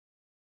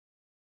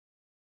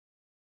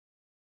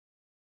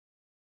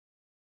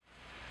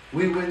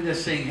We win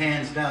this thing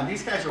hands down.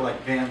 These guys are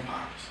like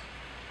vampires.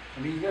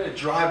 I mean, you got to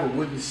drive a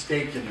wooden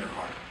stake in their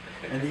heart.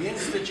 And the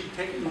instant you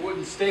take the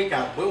wooden stake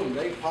out, boom,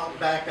 they pop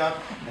back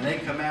up and they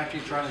come after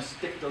you trying to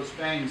stick those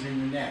fangs in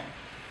your neck.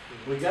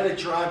 We got to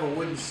drive a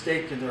wooden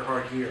stake in their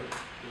heart here,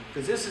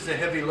 because this is a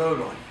heavy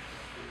load on you.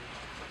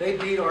 They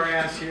beat our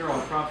ass here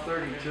on Prop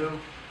 32.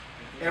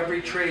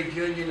 Every trade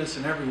unionist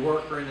and every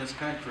worker in this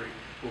country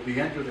will be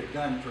under the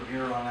gun from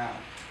here on out.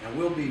 And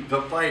we'll be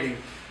fighting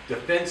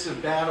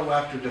defensive battle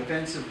after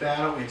defensive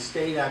battle in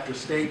state after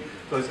state,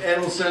 because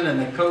Edelson and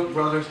the Koch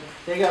brothers,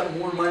 they got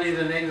more money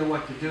than they know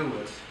what to do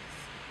with.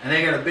 And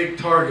they got a big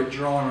target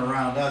drawn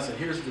around us, and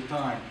here's the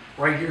time,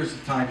 right here's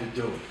the time to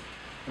do it.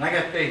 And I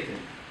got faith in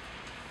you.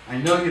 I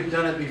know you've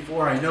done it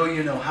before, I know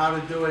you know how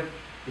to do it,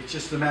 it's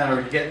just a matter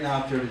of getting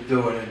out there to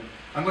do it. And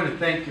I'm going to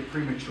thank you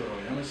prematurely.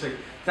 I'm going to say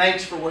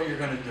thanks for what you're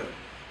going to do.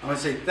 I'm going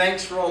to say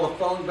thanks for all the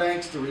phone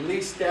banks, the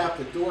release staff,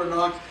 the door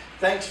knocks.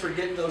 Thanks for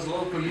getting those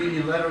local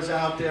union letters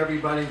out to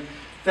everybody.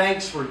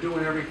 Thanks for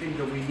doing everything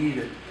that we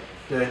needed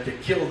to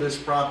kill this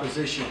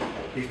proposition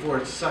before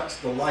it sucks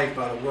the life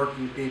out of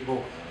working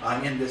people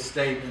in this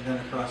state and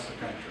then across the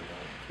country.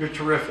 You're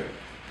terrific.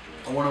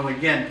 I want to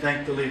again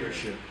thank the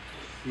leadership.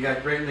 You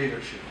got great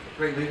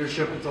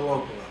leadership at the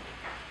local level.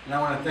 And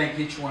I want to thank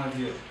each one of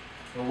you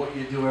for what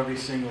you do every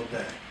single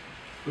day.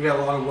 We got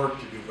a lot of work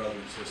to do, brothers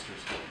and sisters.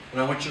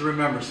 But I want you to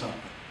remember something.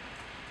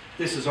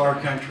 This is our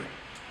country.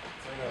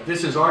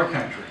 This is our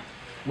country.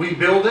 We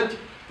build it,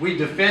 we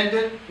defend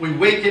it, we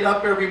wake it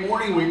up every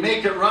morning, we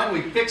make it run,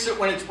 we fix it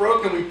when it's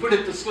broken, we put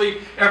it to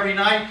sleep every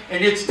night,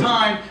 and it's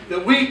time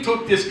that we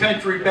took this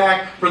country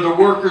back for the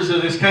workers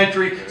of this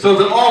country so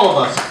that all of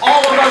us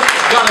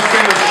got a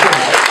fair share.